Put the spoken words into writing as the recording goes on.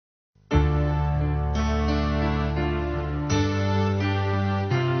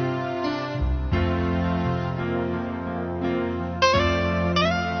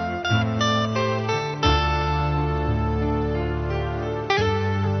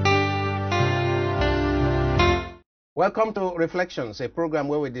Welcome to Reflections, a program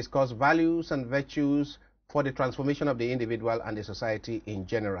where we discuss values and virtues for the transformation of the individual and the society in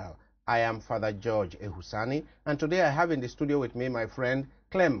general. I am Father George Ehusani, and today I have in the studio with me my friend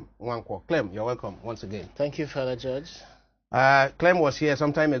Clement Nwankwo. Clem, you're welcome once again. Thank you, Father George. Clem was here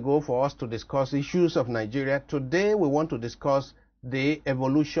some time ago for us to discuss issues of Nigeria. Today we want to discuss the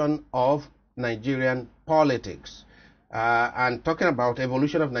evolution of Nigerian politics. And talking about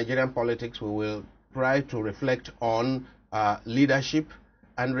evolution of Nigerian politics, we will try to reflect on leadership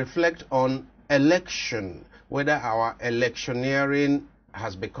and reflect on election, whether our electioneering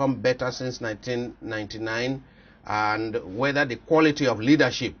has become better since 1999 and whether the quality of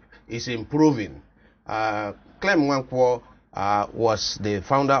leadership is improving. Clement Nwankwo was the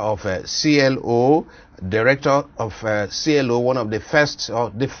founder of CLO, director of CLO, one of the first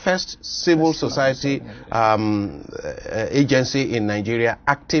civil society agency in Nigeria,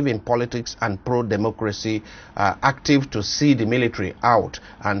 active in politics and pro-democracy, active to see the military out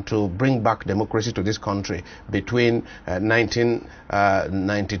and to bring back democracy to this country between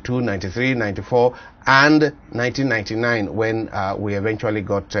 1992, 93, 94 and 1999 when we eventually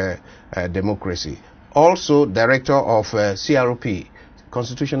got democracy. Also director of CRP,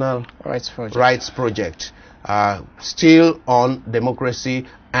 Constitutional Rights Project, still on democracy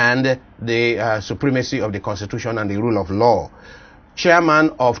and the supremacy of the Constitution and the rule of law.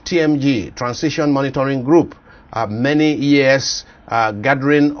 Chairman of TMG, Transition Monitoring Group, many years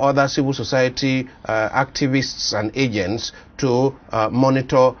gathering other civil society activists and agents to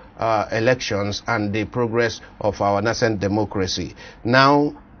monitor elections and the progress of our nascent democracy.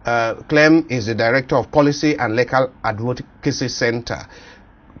 Now, Clem is the director of Policy and Legal Advocacy Center.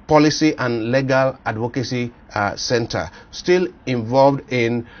 Policy and Legal Advocacy Center, still involved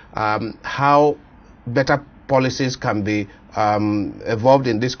in how better policies can be evolved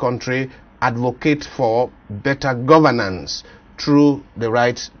in this country, advocate for better governance through the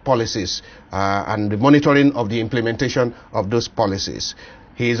right policies and the monitoring of the implementation of those policies.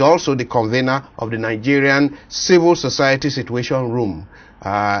 He is also the convener of the Nigerian Civil Society Situation Room.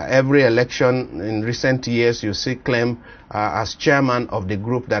 Every election in recent years, you see Clem as chairman of the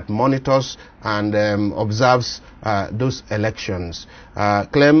group that monitors and observes those elections.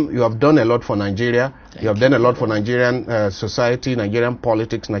 Clem, you have done a lot for Nigeria. You have done a lot for Nigerian society, Nigerian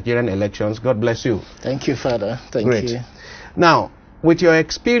politics, Nigerian elections. God bless you. Thank you, Father. Thank you. Now, with your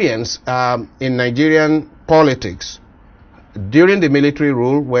experience in Nigerian politics, during the military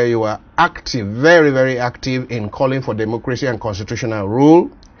rule, where you were active, very, very active in calling for democracy and constitutional rule,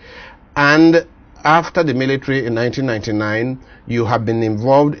 and after the military in 1999, you have been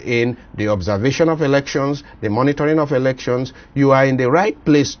involved in the observation of elections, the monitoring of elections. You are in the right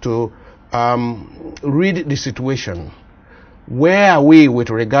place to read the situation. Where are we with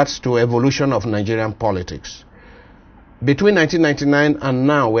regards to evolution of Nigerian politics? Between 1999 and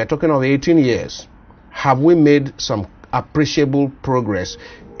now, we are talking of 18 years. Have we made some appreciable progress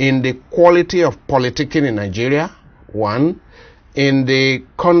in the quality of politicking in Nigeria? One, in the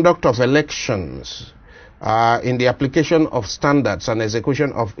conduct of elections, in the application of standards and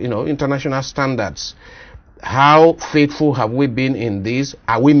execution of international standards. How faithful have we been in this?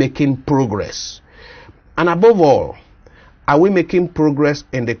 Are we making progress? And above all, are we making progress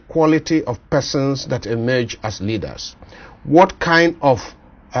in the quality of persons that emerge as leaders? What kind of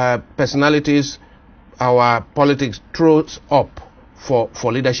personalities our politics throws up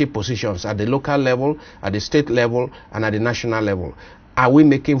for leadership positions at the local level, at the state level, and at the national level? Are we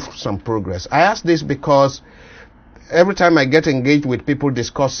making some progress? I ask this because every time I get engaged with people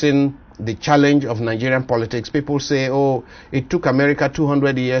discussing the challenge of Nigerian politics, people say, oh, it took America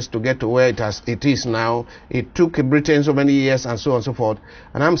 200 years to get to where it is now. It took Britain so many years, and so on and so forth.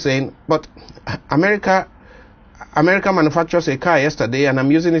 And I'm saying, but America manufactures a car yesterday, and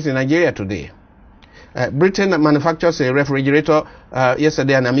I'm using it in Nigeria today. Britain manufactures a refrigerator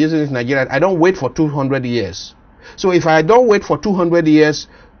yesterday, and I'm using it in Nigeria. I don't wait for 200 years. So if I don't wait for 200 years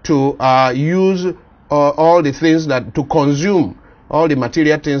to use all the things to consume all the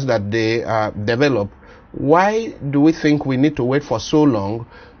material things that they develop, why do we think we need to wait for so long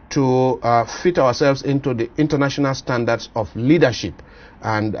to fit ourselves into the international standards of leadership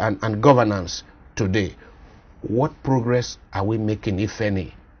and governance today? What progress are we making, if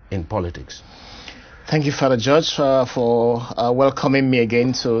any, in politics? Thank you, Father George, for welcoming me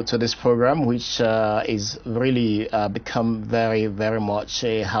again to this program, which is really become very, very much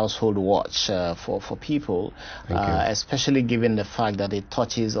a household watch for people, especially given the fact that it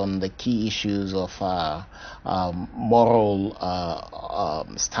touches on the key issues of moral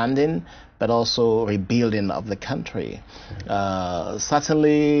standing, but also rebuilding of the country.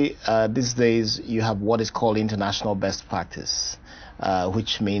 Certainly, these days you have what is called international best practice,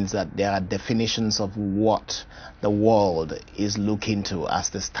 which means that there are definitions of what the world is looking to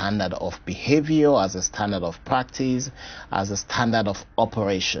as the standard of behavior, as a standard of practice, as a standard of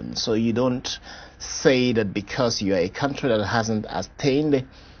operation. So you don't say that because you are a country that hasn't attained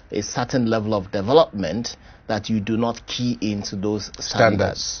a certain level of development that you do not key into those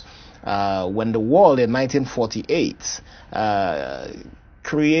standards. When the world in 1948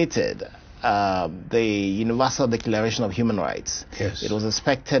 created the Universal Declaration of Human Rights, yes, it was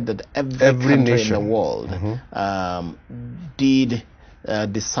expected that every country nation in the world did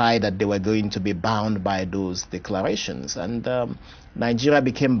decide that they were going to be bound by those declarations, and Nigeria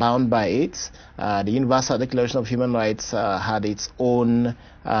became bound by it. The Universal Declaration of Human Rights had its own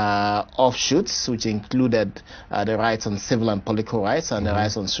offshoots, which included the rights on civil and political rights and the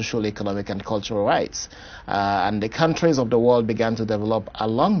rights on social, economic, and cultural rights. And the countries of the world began to develop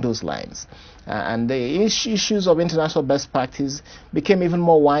along those lines. And the issues of international best practice became even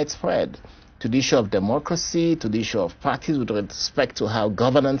more widespread, to the issue of democracy, to the issue of practice with respect to how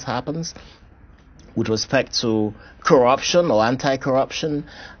governance happens, with respect to corruption or anti-corruption.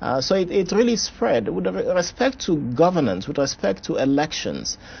 So it really spread. With respect to governance, with respect to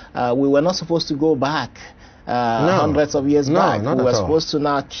elections, we were not supposed to go back hundreds of years back. We were supposed to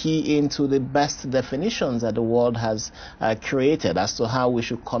now key into the best definitions that the world has created as to how we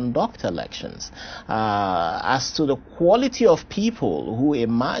should conduct elections. As to the quality of people who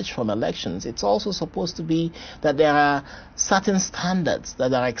emerge from elections, it's also supposed to be that there are certain standards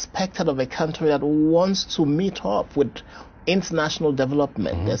that are expected of a country that wants to meet up with international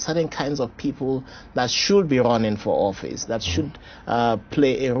development. There are certain kinds of people that should be running for office, that should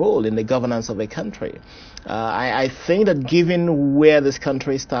play a role in the governance of a country. I think that given where this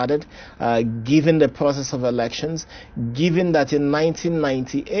country started, given the process of elections, given that in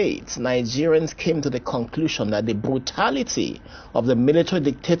 1998 Nigerians came to the conclusion that the brutality of the military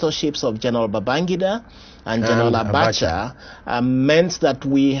dictatorships of General Babangida and General Abuja meant that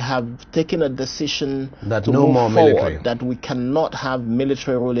we have taken a decision that to no move more forward, military, that we cannot have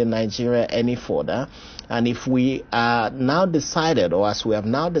military rule in Nigeria any further. And if we are now decided, or as we have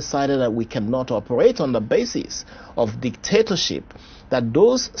now decided, that we cannot operate on the basis of dictatorship, that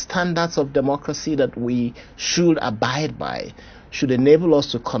those standards of democracy that we should abide by should enable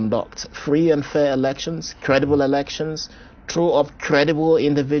us to conduct free and fair elections, credible elections, throw up credible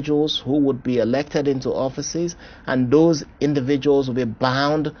individuals who would be elected into offices, and those individuals will be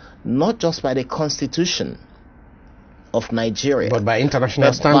bound not just by the Constitution of Nigeria, but by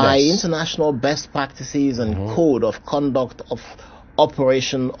international standards, by international best practices and code of conduct of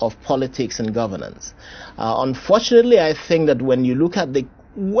operation of politics and governance. Unfortunately, I think that when you look at the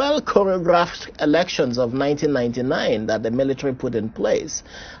well choreographed elections of 1999 that the military put in place,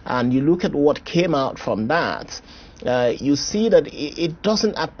 and you look at what came out from that, you see that it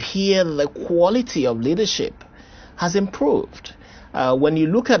doesn't appear the quality of leadership has improved. When you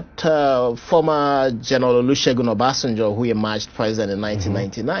look at former General Olusegun Obasanjo, who emerged president in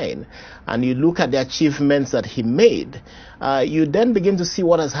 1999, and you look at the achievements that he made, you then begin to see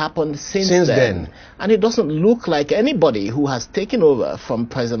what has happened since then. And it doesn't look like anybody who has taken over from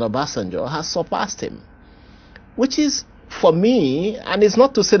President Obasanjo has surpassed him, which is, for me, and it's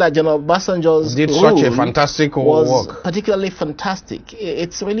not to say that General Obasanjo's did rule such a fantastic was work, particularly fantastic.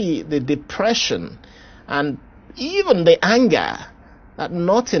 It's really the depression and even the anger that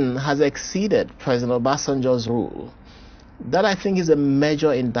nothing has exceeded President Obasanjo's rule, that I think is a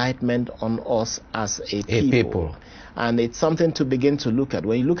major indictment on us as a people. And it's something to begin to look at.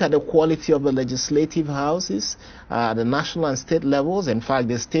 When you look at the quality of the legislative houses, the national and state levels, in fact,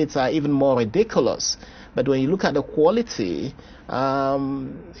 the states are even more ridiculous. But when you look at the quality,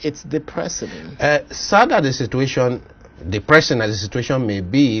 it's depressing. Sad at the situation, depressing as the situation may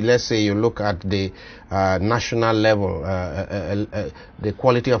be, let's say you look at the national level, the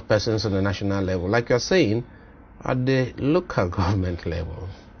quality of persons on the national level, like you're saying, at the local government level.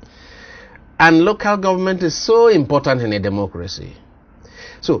 And local government is so important in a democracy.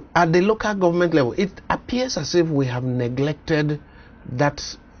 So at the local government level, it appears as if we have neglected that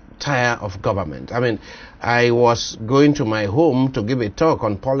tier of government. I mean, I was going to my home to give a talk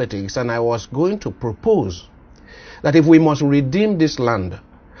on politics, and I was going to propose that if we must redeem this land,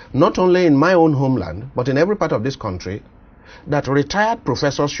 not only in my own homeland, but in every part of this country, that retired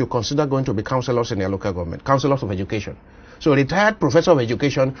professors should consider going to be councillors in their local government, councillors of education. So a retired professor of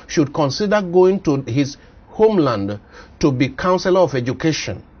education should consider going to his homeland to be councillor of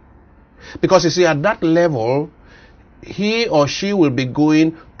education. Because you see, at that level, he or she will be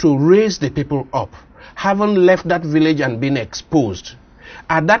going to raise the people up, haven't left that village and been exposed.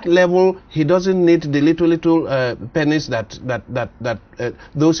 At that level, he doesn't need the little pennies that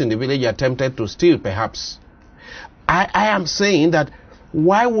those in the village are tempted to steal, perhaps. I am saying that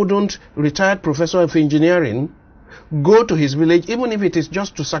why wouldn't retired professor of engineering go to his village, even if it is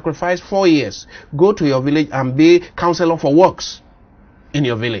just to sacrifice 4 years, go to your village and be counselor for works in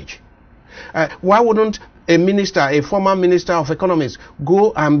your village? Why wouldn't a minister, a former minister of economics,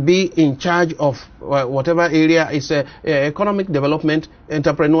 go and be in charge of whatever area is economic development,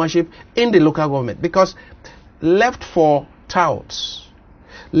 entrepreneurship in the local government? Because left for touts,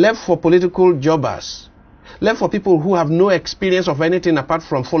 left for political jobbers, left for people who have no experience of anything apart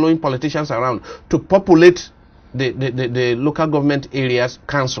from following politicians around to populate the local government areas,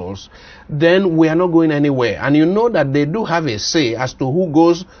 councils, then we are not going anywhere. And you know that they do have a say as to who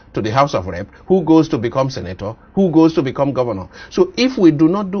goes to the House of Rep, who goes to become senator, who goes to become governor. So if we do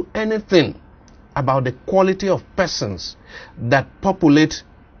not do anything about the quality of persons that populate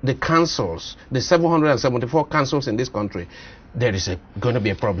the councils, the 774 councils in this country, there is going to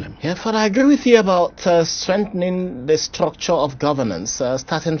be a problem. Yeah, but I agree with you about strengthening the structure of governance,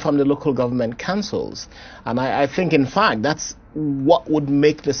 starting from the local government councils. And I think, in fact, that's what would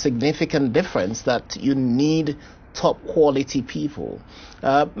make the significant difference, that you need top quality people.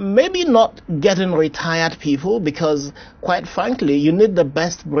 Maybe not getting retired people, because, quite frankly, you need the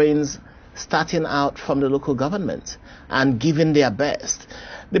best brains starting out from the local government and giving their best.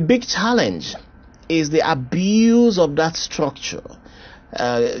 The big challenge is the abuse of that structure.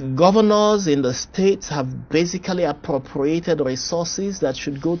 Governors in the states have basically appropriated resources that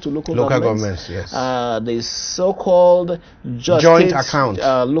should go to local governments. Yes. The so-called joint accounts,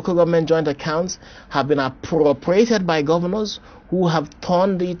 local government joint accounts, have been appropriated by governors, who have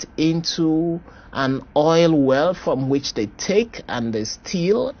turned it into an oil well from which they take and they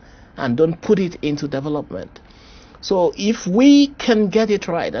steal and don't put it into development. So if we can get it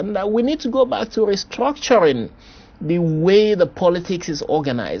right, and we need to go back to restructuring the way the politics is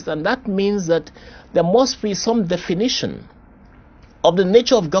organized, and that means that there must be some definition of the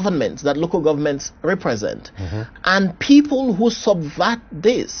nature of governments that local governments represent. And people who subvert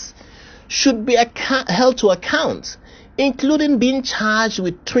this should be held to account, including being charged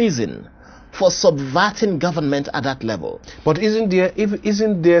with treason for subverting government at that level. But isn't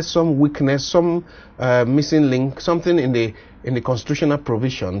there some weakness, some missing link, something in the constitutional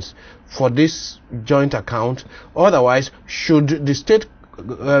provisions for this joint account? Otherwise, should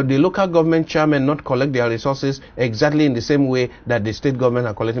the local government chairman not collect their resources exactly in the same way that the state government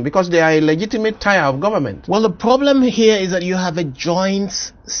are collecting? Because they are a legitimate tier of government. Well, the problem here is that you have a joint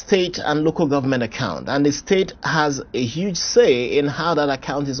state and local government account, and the state has a huge say in how that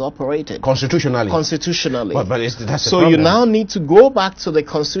account is operated. Constitutionally. But that's the so problem. You now need to go back to the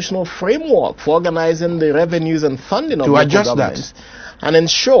constitutional framework for organizing the revenues and funding of to local adjust governments, that, and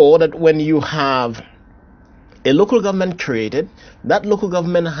ensure that when you have a local government created, that local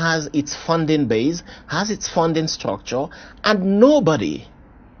government has its funding base, has its funding structure, and nobody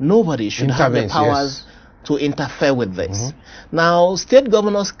should have the powers to interfere with this. Now, state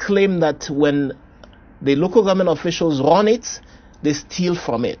governors claim that when the local government officials run it, they steal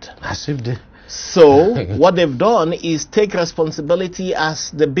from it. As if they... So what they've done is take responsibility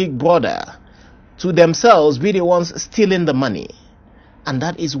as the big brother to themselves, be the ones stealing the money. And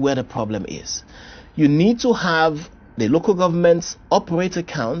that is where the problem is. You need to have the local governments operate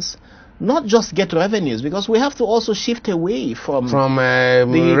accounts, not just get revenues, because we have to also shift away from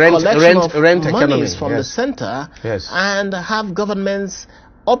the rent economy from the center, and have governments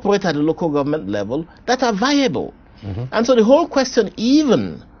operate at the local government level that are viable. And so the whole question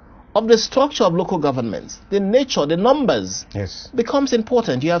even of the structure of local governments, the nature, the numbers, becomes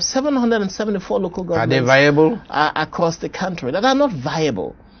important. You have 774 local governments. Are they viable? Across the country that are not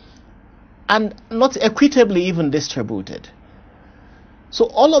viable and not equitably even distributed. So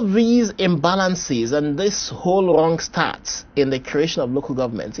all of these imbalances and this whole wrong start in the creation of local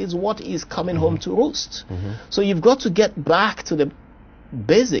governments is what is coming home to roost. So you've got to get back to the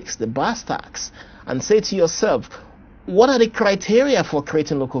basics, the brass tacks, and say to yourself, what are the criteria for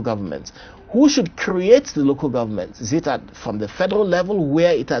creating local governments? Who should create the local governments? Is it from the federal level,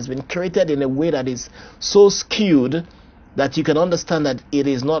 where it has been created in a way that is so skewed that you can understand that it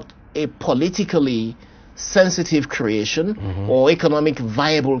is not a politically sensitive creation or economic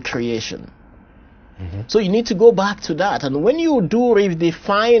viable creation? So you need to go back to that, and when you do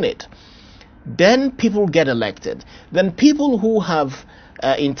redefine it, then people get elected. Then people who have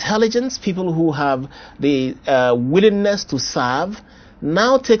intelligence, people who have the willingness to serve,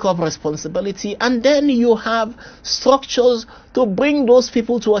 now take up responsibility, and then you have structures to bring those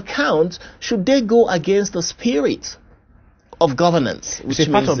people to account should they go against the spirit of governance, which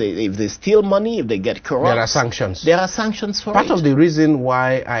means if they steal money, if they get corrupt, there are sanctions. There are sanctions for Part of the reason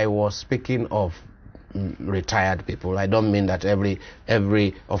why I was speaking of retired people, I don't mean that every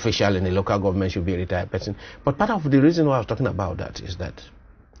official in the local government should be a retired person, but part of the reason why I was talking about that is that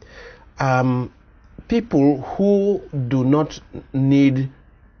people who do not need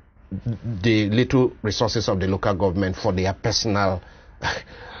the little resources of the local government for their personal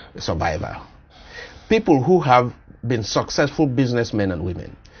survival, people who have been successful businessmen and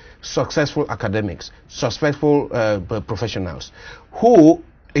women, successful academics, successful professionals, who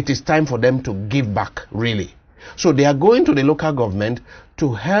it is time for them to give back, really. So they are going to the local government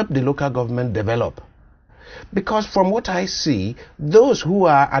to help the local government develop. Because from what I see, those who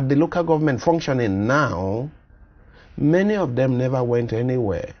are at the local government functioning now, many of them never went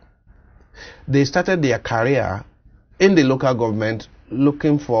anywhere. They started their career in the local government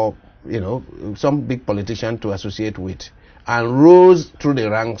looking for, some big politician to associate with, and rose through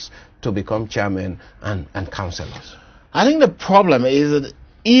the ranks to become chairman and councillors. I think the problem is that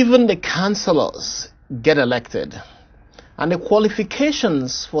even the councillors get elected, and the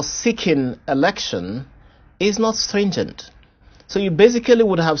qualifications for seeking election is not stringent. So you basically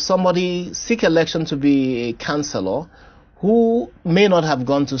would have somebody seek election to be a councillor who may not have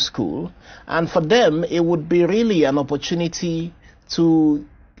gone to school, and for them it would be really an opportunity to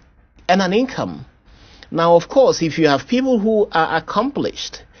earn an income. Now, of course, if you have people who are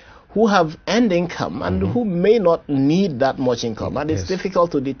accomplished, who have earned income, and who may not need that much income, and it's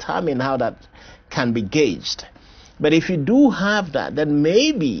difficult to determine how that can be gauged. But if you do have that, then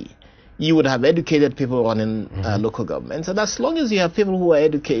maybe you would have educated people running local governments. And as long as you have people who are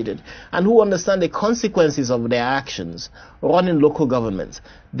educated and who understand the consequences of their actions running local governments,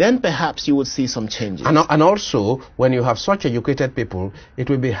 then perhaps you would see some changes. And also, when you have such educated people, it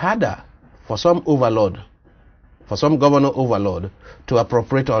will be harder for some overlord, for some governor overlord, to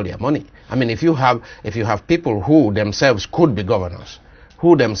appropriate all their money. I mean, if you have people who themselves could be governors,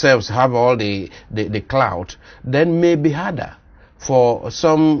 who themselves have all the clout, then may be harder for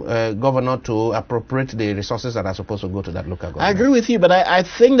some governor to appropriate the resources that are supposed to go to that local government. I agree with you, but I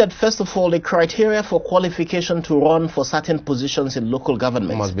think that first of all, the criteria for qualification to run for certain positions in local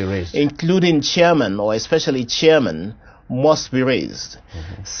government must be raised, including chairman or especially chairman, must be raised.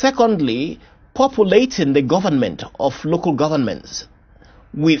 Secondly, populating the government of local governments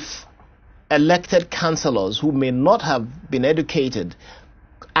with elected councillors who may not have been educated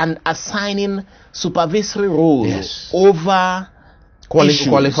and assigning supervisory roles over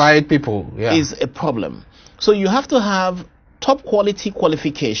qualified people is a problem. So you have to have top quality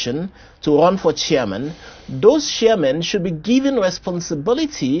qualification to run for chairman. Those chairmen should be given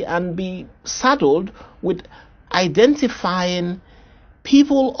responsibility and be saddled with identifying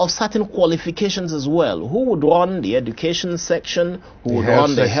people of certain qualifications as well, who would run the education section, who would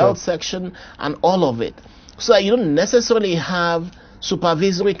run the health section, and all of it. So that you don't necessarily have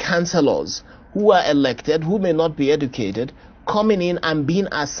supervisory councillors who are elected, who may not be educated, coming in and being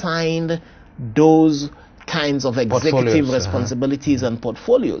assigned those kinds of executive responsibilities and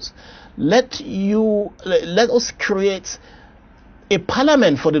portfolios. Let us create a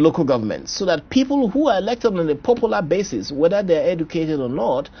parliament for the local government so that people who are elected on a popular basis, whether they're educated or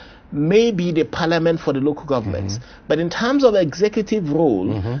not, may be the parliament for the local governments. But in terms of executive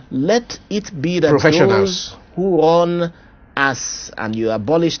role, let it be that those who run and you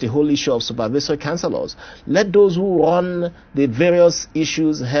abolish the whole issue of supervisory councillors, let those who run the various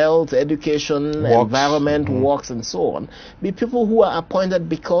issues, health, education, environment, works, and so on, be people who are appointed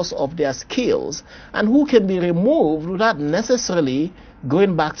because of their skills and who can be removed without necessarily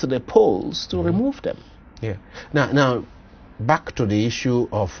going back to the polls to remove them. Yeah. Now, back to the issue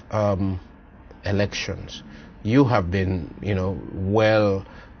of elections. You have been, well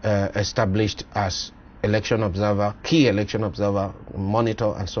established as election observer, key election observer,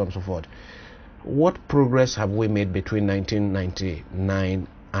 monitor, and so on and so forth. What progress have we made between 1999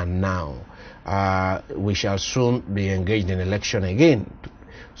 and now? We shall soon be engaged in election again.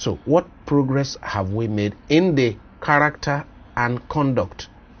 So what progress have we made in the character and conduct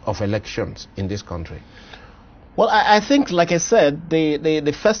of elections in this country? Well, I think, like I said,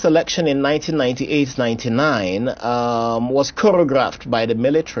 the first election in 1998-99 was choreographed by the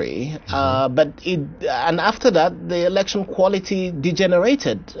military, and after that, the election quality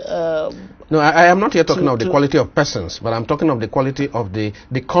degenerated. No, I am not here talking of the quality of persons, but I'm talking of the quality of the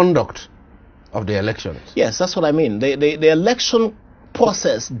conduct of the elections. Yes, that's what I mean. The election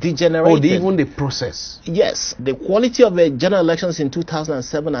process degenerated. Even the process. Yes, the quality of the general elections in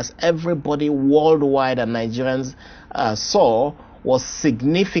 2007, as everybody worldwide and Nigerians saw, was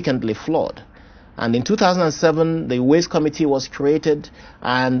significantly flawed. And in 2007, the Ways Committee was created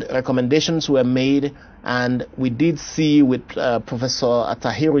and recommendations were made, and we did see with Professor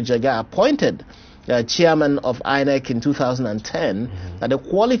Atahiru Jega appointed chairman of INEC in 2010 that the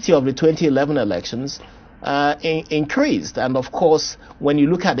quality of the 2011 elections increased. And of course, when you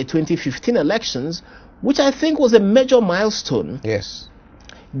look at the 2015 elections, which I think was a major milestone, yes,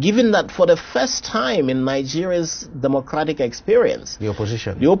 given that for the first time in Nigeria's democratic experience, the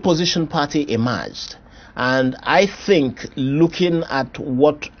opposition party emerged. And I think looking at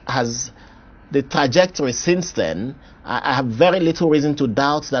what has the trajectory since then, I have very little reason to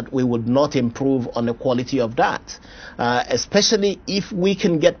doubt that we would not improve on the quality of that, especially if we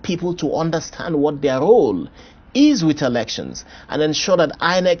can get people to understand what their role is with elections and ensure that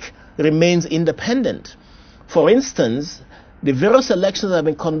INEC remains independent. For instance, the various elections have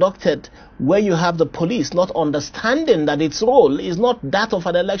been conducted where you have the police not understanding that its role is not that of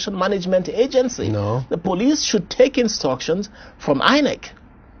an election management agency. No. The police should take instructions from INEC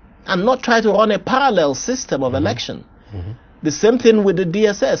and not try to run a parallel system of election. The same thing with the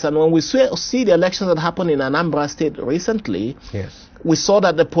DSS. And when we see the elections that happened in Anambra State recently, yes, we saw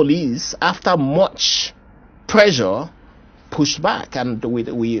that the police, after much pressure, pushed back. And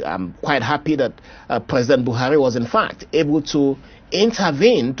we I'm quite happy that President Buhari was in fact able to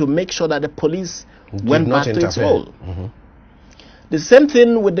intervene to make sure that the police went back to its role. The same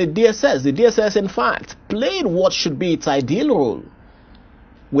thing with the DSS. The DSS, in fact, played what should be its ideal role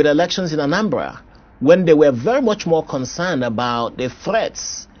with elections in Anambra, when they were very much more concerned about the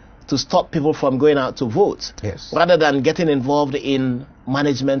threats to stop people from going out to vote, yes, rather than getting involved in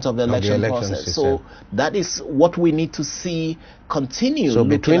management of the election process. System. So that is what we need to see continue. So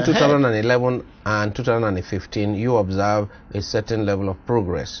between ahead. 2011 and 2015, you observe a certain level of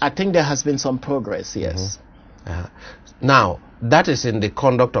progress. I think there has been some progress, yes. Now, that is in the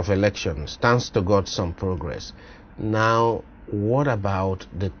conduct of elections. Thanks to God, some progress. Now, what about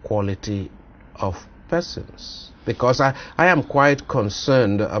the quality of persons? Because I am quite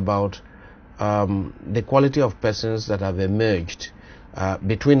concerned about the quality of persons that have emerged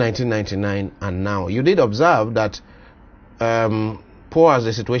between 1999 and now. You did observe that poor as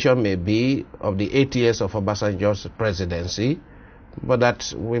the situation may be of the 8 years of Obasanjo's presidency, but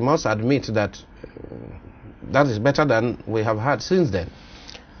that we must admit that that is better than we have had since then.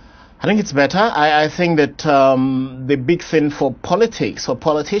 I think it's better. I think that the big thing for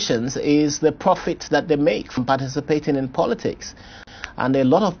politicians, is the profit that they make from participating in politics. And a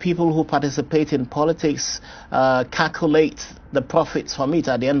lot of people who participate in politics calculate the profits from it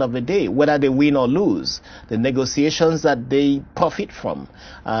at the end of the day, whether they win or lose. The negotiations that they profit from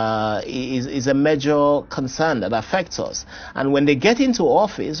is a major concern that affects us. And when they get into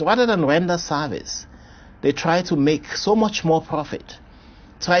office, rather than render service, they try to make so much more profit,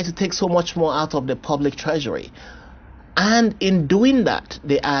 try to take so much more out of the public treasury. And in doing that,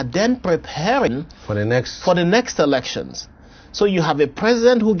 they are then preparing for the next elections. So you have a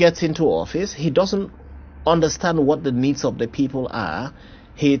president who gets into office, he doesn't understand what the needs of the people are,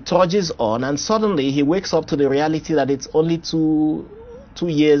 he trudges on, and suddenly he wakes up to the reality that it's only two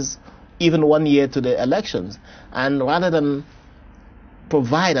years, even 1 year to the elections. And rather than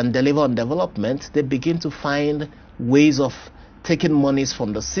provide and deliver on development, they begin to find ways of taking monies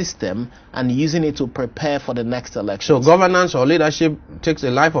from the system and using it to prepare for the next election. So governance or leadership takes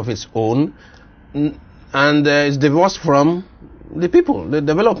a life of its own and is divorced from the people, the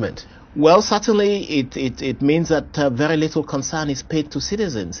development. Well, certainly it means that very little concern is paid to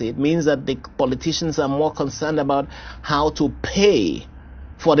citizens. It means that the politicians are more concerned about how to pay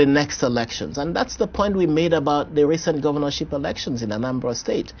for the next elections. And that's the point we made about the recent governorship elections in Anambra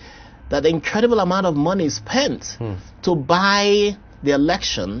State, that the incredible amount of money spent to buy the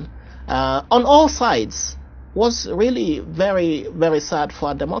election on all sides was really very, very sad for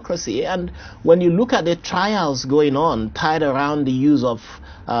our democracy. And when you look at the trials going on tied around the use of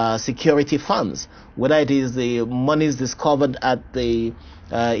security funds, whether it is the monies discovered at the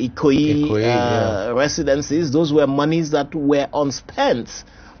Ikoyi residences, those were monies that were unspent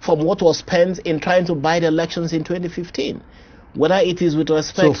from what was spent in trying to buy the elections in 2015. Whether it is with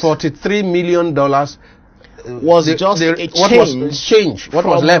respect... So $43 million was just a change. What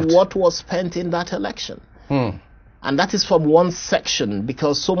was left? What was spent in that election. And that is from one section,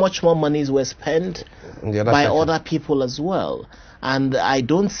 because so much more monies were spent by other people as well. And I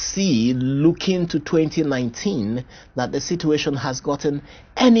don't see, looking to 2019, that the situation has gotten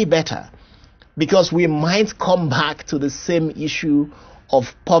any better. because we might come back to the same issue of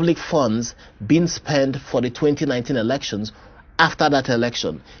public funds being spent for the 2019 elections after that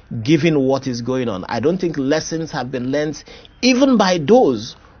election, given what is going on. I don't think lessons have been learned even by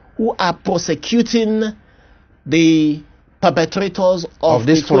those who are prosecuting the perpetrators of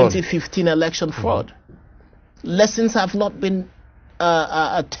the 2015 election fraud. Lessons have not been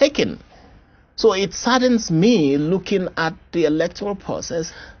taken. So it saddens me looking at the electoral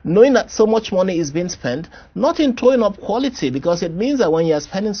process, knowing that so much money is being spent, not in throwing up quality, because it means that when you are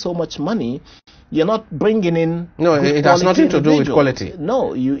spending so much money, you're not bringing in. No, it has nothing to do with quality.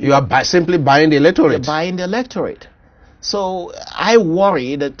 No, you are simply buying the electorate. You're buying the electorate. So I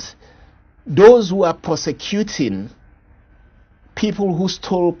worry that those who are prosecuting people who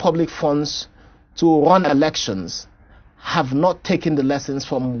stole public funds to run elections have not taken the lessons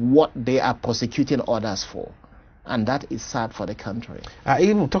from what they are prosecuting others for. And that is sad for the country.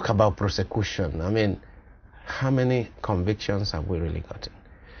 Even talk about prosecution. I mean, how many convictions have we really gotten?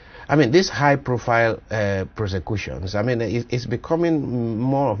 I mean, these high-profile prosecutions, I mean, it's becoming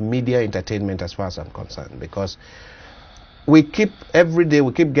more of media entertainment as far as I'm concerned, because every day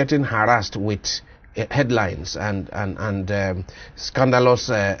we keep getting harassed with headlines and scandalous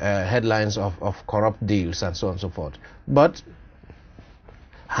headlines of corrupt deals and so on and so forth. But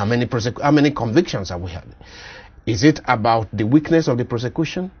how many convictions have we had? Is it about the weakness of the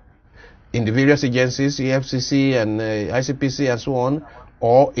prosecution in the various agencies, EFCC and ICPC and so on,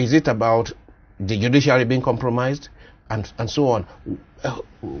 or is it about the judiciary being compromised and so on?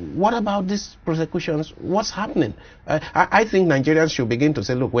 What about these prosecutions? What's happening? I think Nigerians should begin to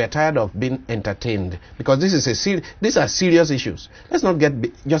say, look, we're tired of being entertained, because these are serious issues. Let's not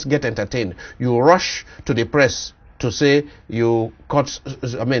just get entertained. You rush to the press to say you caught,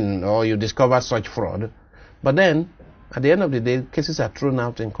 or you discovered such fraud, but then at the end of the day, cases are thrown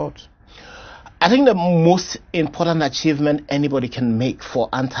out in court. I think the most important achievement anybody can make for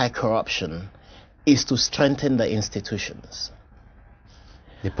anti-corruption is to strengthen the institutions.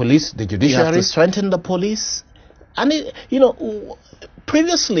 The police, the judiciary. You have to strengthen the police. And,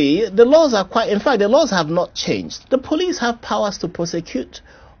 previously, the laws are the laws have not changed. The police have powers to prosecute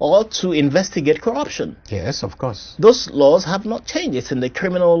or to investigate corruption. Yes, of course. Those laws have not changed. It's in the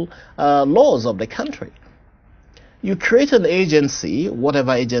criminal laws of the country. You create an agency,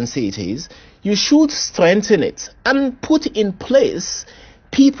 whatever agency it is, you should strengthen it and put in place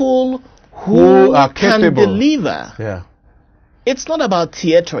people who are can capable. deliver. Yeah. It's not about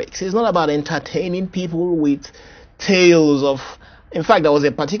theatrics. It's not about entertaining people with tales of... In fact, there was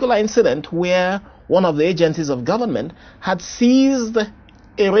a particular incident where one of the agencies of government had seized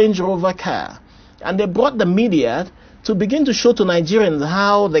a Range Rover car, and they brought the media to begin to show to Nigerians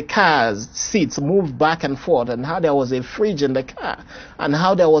how the car's seats moved back and forth, and how there was a fridge in the car, and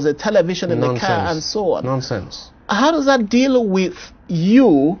how there was a television in the car, and so on. Nonsense. How does that deal with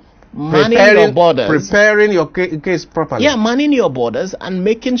you manning your borders? Preparing your case properly. Yeah, manning your borders and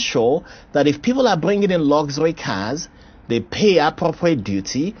making sure that if people are bringing in luxury cars, they pay appropriate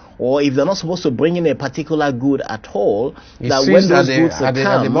duty, or if they're not supposed to bring in a particular good at all, that when those goods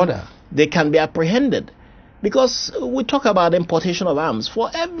come, they can be apprehended. Because we talk about importation of arms. For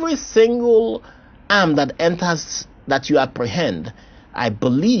every single arm that enters that you apprehend, I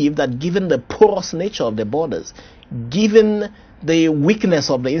believe that given the porous nature of the borders, given the weakness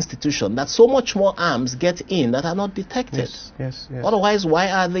of the institution, that so much more arms get in that are not detected. Yes. Otherwise,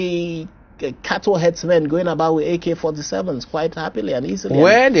 why are the cattle headsmen going about with AK-47s quite happily and easily?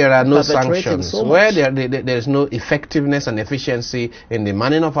 Where there are no sanctions, where there is no effectiveness and efficiency in the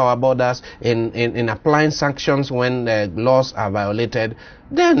manning of our borders, in applying sanctions when laws are violated,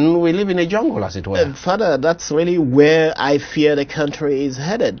 then we live in a jungle, as it were. Father, that's really where I fear the country is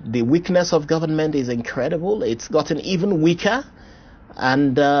headed. The weakness of government is incredible. It's gotten even weaker,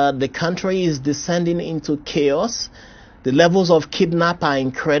 and the country is descending into chaos. The levels of kidnap are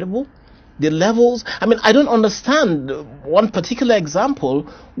incredible. The levels, I don't understand one particular example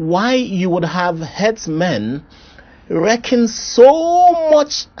why you would have headsmen wreaking so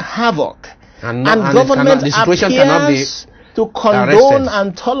much havoc, and government appears to condone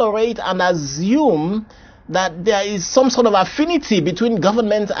and tolerate and assume that there is some sort of affinity between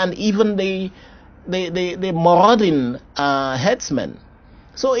government and even the marauding headsmen.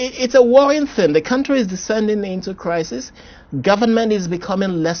 So it's a worrying thing. The country is descending into crisis. Government is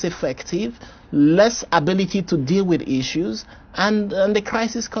becoming less effective, less ability to deal with issues, and the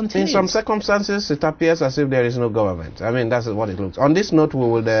crisis continues. In some circumstances, it appears as if there is no government. That's what it looks. On this note, we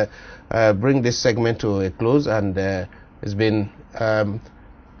will bring this segment to a close, and it's been Clement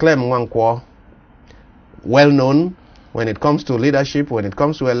Nwankwo, well known when it comes to leadership, when it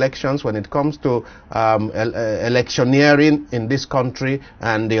comes to elections, when it comes to electioneering in this country,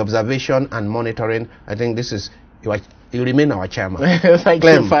 and the observation and monitoring. I think this is, you remain our chairman. Thank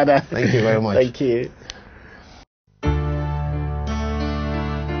Clem, you, Father. Thank you very much. Thank you.